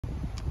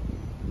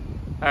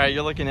All right,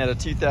 you're looking at a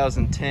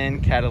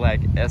 2010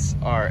 Cadillac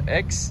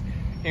SRX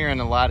here in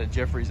the lot at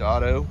Jeffrey's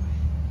Auto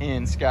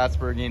in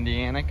Scottsburg,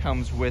 Indiana.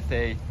 Comes with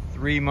a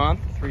 3-month,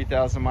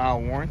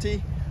 3,000-mile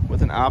warranty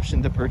with an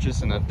option to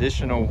purchase an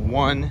additional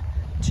 1,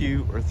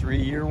 2, or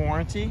 3-year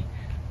warranty.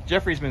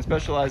 Jeffrey's been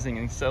specializing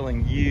in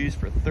selling used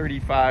for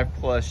 35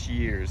 plus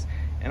years.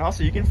 And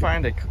also you can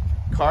find a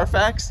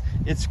Carfax.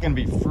 It's going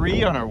to be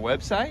free on our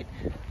website.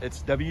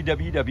 It's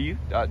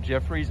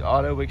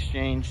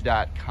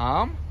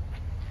www.jeffreysautoexchange.com.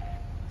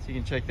 So you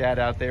can check that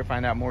out there,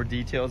 find out more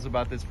details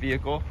about this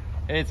vehicle.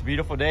 Hey, it's a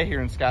beautiful day here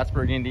in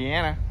Scottsburg,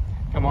 Indiana.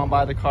 Come on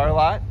by the car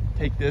lot,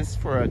 take this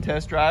for a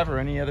test drive or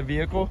any other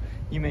vehicle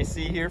you may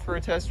see here for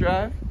a test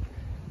drive.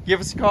 Give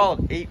us a call at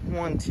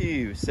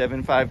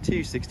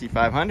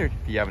 812-752-6500 if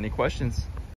you have any questions.